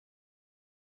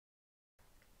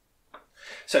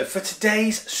So for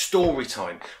today's story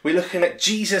time, we're looking at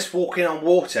Jesus walking on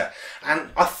water. And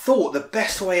I thought the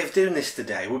best way of doing this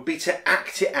today would be to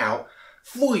act it out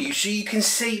for you so you can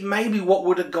see maybe what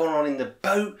would have gone on in the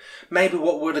boat, maybe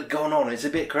what would have gone on. It's a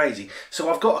bit crazy. So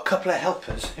I've got a couple of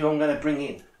helpers who I'm going to bring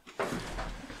in.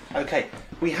 Okay,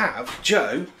 we have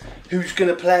Joe, who's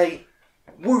going to play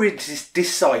worried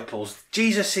disciples,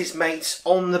 Jesus' mates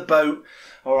on the boat.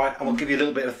 All right, and we'll give you a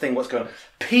little bit of a thing what's going on.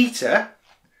 Peter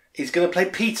is going to play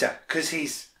Peter because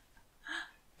he's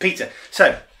Peter.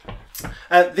 So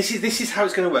this is how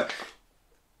it's going to work.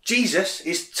 Jesus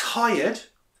is tired.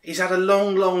 He's had a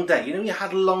long day. You know, you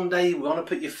had a long day. You want to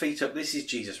put your feet up. This is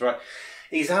Jesus, right?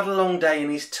 He's had a long day and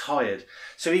he's tired.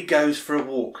 So he goes for a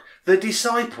walk. The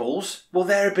disciples, well,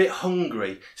 they're a bit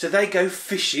hungry. So they go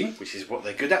fishing, which is what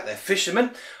they're good at. They're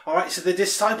fishermen. All right, so the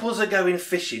disciples are going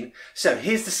fishing. So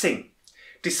here's the scene.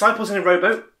 Disciples in a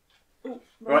rowboat.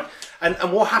 Right.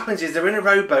 And what happens is they're in a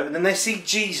rowboat and then they see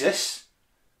Jesus,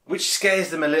 which scares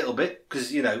them a little bit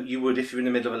because, you know, you would if you're in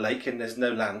the middle of a lake and there's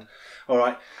no land. All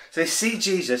right. So they see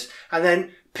Jesus and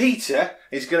then Peter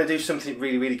is going to do something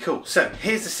really, really cool. So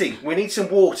here's the scene. We need some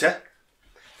water.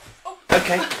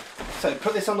 Okay. So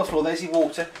put this on the floor. There's your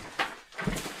water.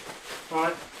 All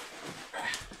right.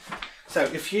 So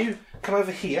if you come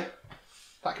over here,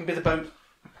 that can be the boat.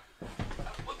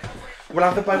 We'll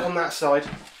have the boat on that side.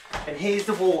 And here's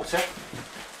the water.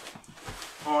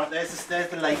 All right, there's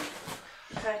the lake.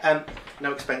 Okay.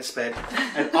 No expense spared.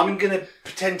 And I'm going to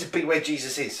pretend to be where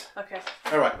Jesus is. Okay.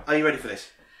 All right, are you ready for this?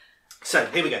 So,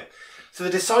 here we go. So the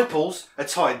disciples are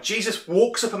tired. Jesus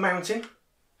walks up a mountain.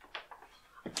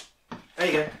 There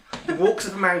you go. He walks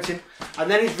up a mountain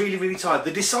and then he's really, really tired.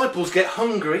 The disciples get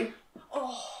hungry.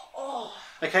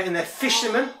 Okay, and they're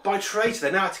fishermen by trade, so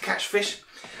they know how to catch fish.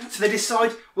 So they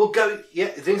decide, we'll go,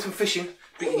 doing some fishing.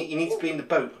 But you need to be in the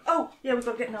boat. Oh, yeah, we've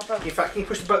got to get in our boat. In fact, can you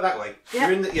push the boat that way? Yeah.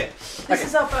 You're in the, This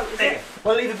is our boat, is it?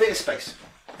 Well, leave a bit of space.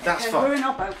 That's fine. We're in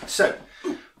our boat. So,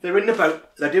 they're in the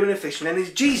boat, they're doing the fishing, and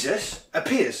then Jesus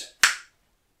appears.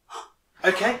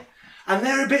 Okay? And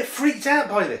they're a bit freaked out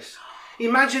by this.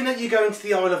 Imagine that you go into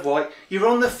the Isle of Wight, you're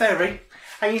on the ferry,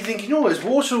 and you're thinking, oh, there's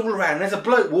water all around, there's a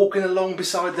bloke walking along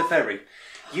beside the ferry.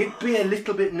 You'd be a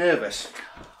little bit nervous.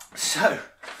 So,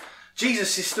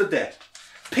 Jesus is stood there.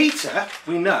 Peter,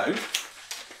 we know,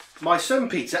 my son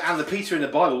Peter and the Peter in the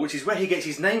Bible, which is where he gets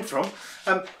his name from,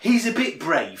 he's a bit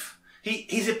brave.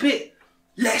 He's a bit,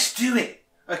 let's do it,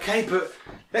 okay, but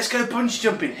let's go bungee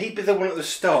jumping. He'd be the one at the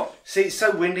start. See, it's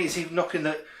so windy, it's even knocking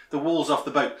the walls off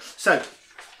the boat. So,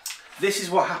 this is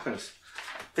what happens.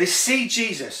 They see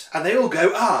Jesus and they all go,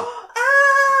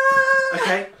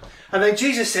 okay, and then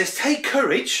Jesus says, take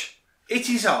courage, it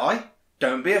is I,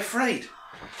 don't be afraid.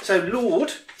 So,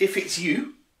 Lord, if it's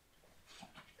you,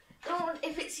 Lord,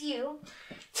 if it's you,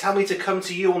 tell me to come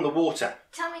to you on the water.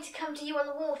 Tell me to come to you on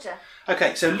the water.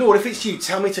 Okay, so Lord, if it's you,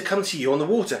 tell me to come to you on the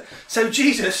water. So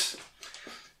Jesus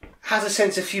has a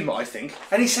sense of humour, I think,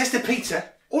 and he says to Peter,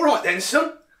 all right then,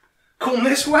 son, come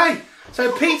this way.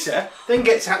 So Peter then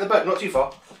gets out of the boat, not too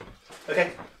far.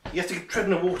 Okay, you have to tread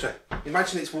in the water.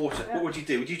 Imagine it's water. Yeah. What would you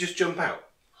do? Would you just jump out?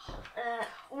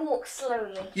 Walk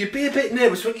slowly. You'd be a bit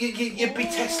nervous. You'd be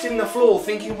testing the floor,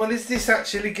 thinking, well, is this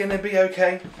actually going to be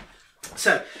okay?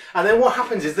 So, and then what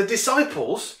happens is the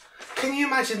disciples, can you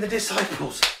imagine the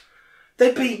disciples?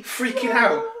 They'd be freaking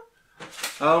out.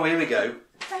 Oh, here we go.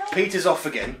 Peter's off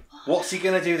again. What's he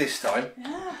going to do this time?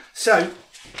 So,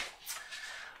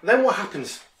 then what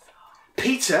happens?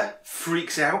 Peter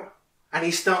freaks out and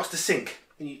he starts to sink.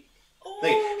 He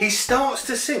starts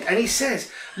to sink and he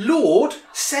says, Lord,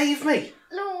 save me.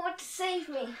 Lord, save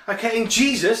me. Okay, and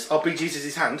Jesus, I'll be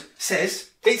Jesus' hand, says,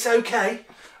 it's okay.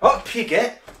 Up you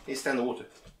get. It's down the water.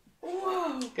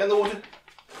 Whoa. Get in the water.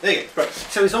 There you go. Right.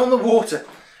 So he's on the water.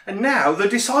 And now the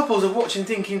disciples are watching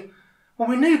thinking, well,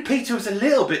 we knew Peter was a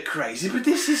little bit crazy, but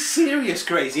this is serious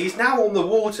crazy. He's now on the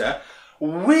water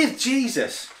with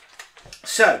Jesus.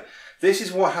 So this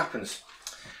is what happens.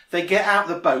 They get out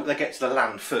the boat, they get to the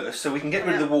land first, so we can get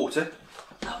rid of the water.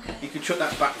 Okay. You can chuck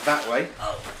that back that way.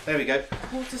 Oh. There we go.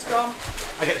 Water's gone.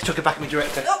 I get to chuck it back at me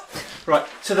director. Oh. Right,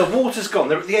 so the water's gone.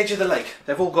 They're at the edge of the lake.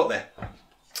 They've all got there.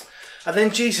 And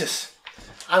then Jesus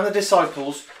and the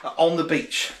disciples are on the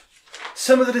beach.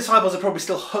 Some of the disciples are probably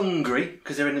still hungry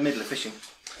because they're in the middle of fishing.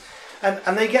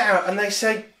 And they get out and they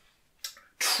say,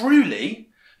 truly,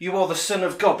 you are the Son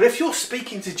of God. But if you're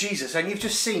speaking to Jesus and you've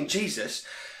just seen Jesus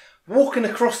walking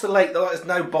across the lake like there's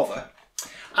no bother,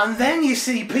 and then you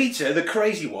see Peter, the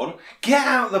crazy one, get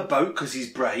out of the boat because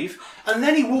he's brave, and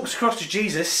then he walks across to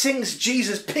Jesus, sings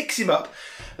Jesus, picks him up,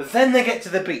 then they get to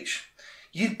the beach.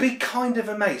 You'd be kind of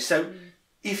amazed. So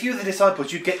if you were the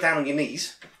disciples, you'd get down on your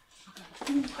knees,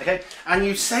 okay, and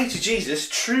you'd say to Jesus,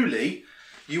 truly,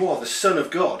 you are the Son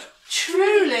of God.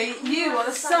 Truly, you are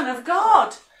the Son of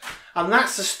God. And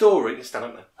that's the story, stand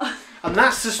up now. And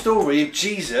that's the story of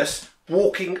Jesus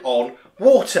walking on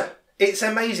water. It's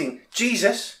amazing.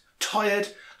 Jesus, tired,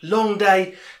 long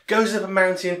day, goes up a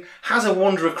mountain, has a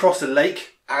wander across a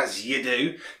lake, as you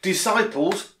do.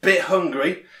 Disciples, bit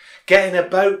hungry, get in a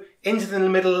boat, into the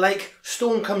middle of the lake,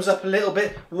 storm comes up a little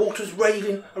bit, water's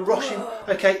raving, rushing.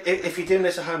 Okay, if you're doing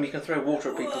this at home, you can throw water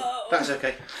at people. That's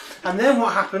okay. And then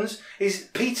what happens is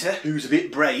Peter, who's a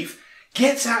bit brave,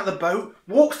 gets out of the boat,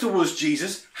 walks towards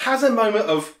Jesus, has a moment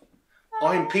of,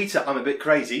 I'm Peter, I'm a bit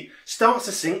crazy, starts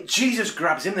to sink, Jesus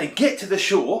grabs him, they get to the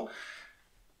shore,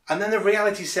 and then the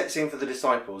reality sets in for the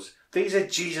disciples. These are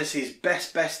Jesus'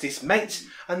 bestest mates,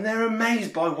 and they're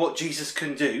amazed by what Jesus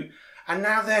can do. And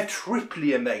now they're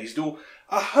triply amazed, or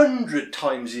 100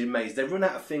 times amazed. They run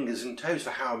out of fingers and toes for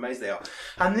how amazed they are.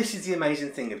 And this is the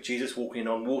amazing thing of Jesus walking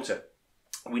on water.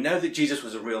 We know that Jesus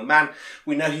was a real man.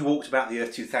 We know he walked about the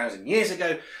earth 2,000 years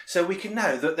ago. So we can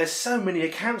know that there's so many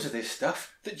accounts of this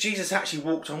stuff that Jesus actually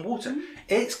walked on water.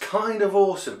 It's kind of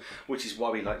awesome, which is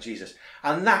why we like Jesus.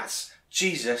 And that's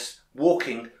Jesus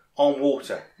walking on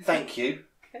water. Thank you.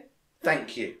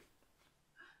 Thank you.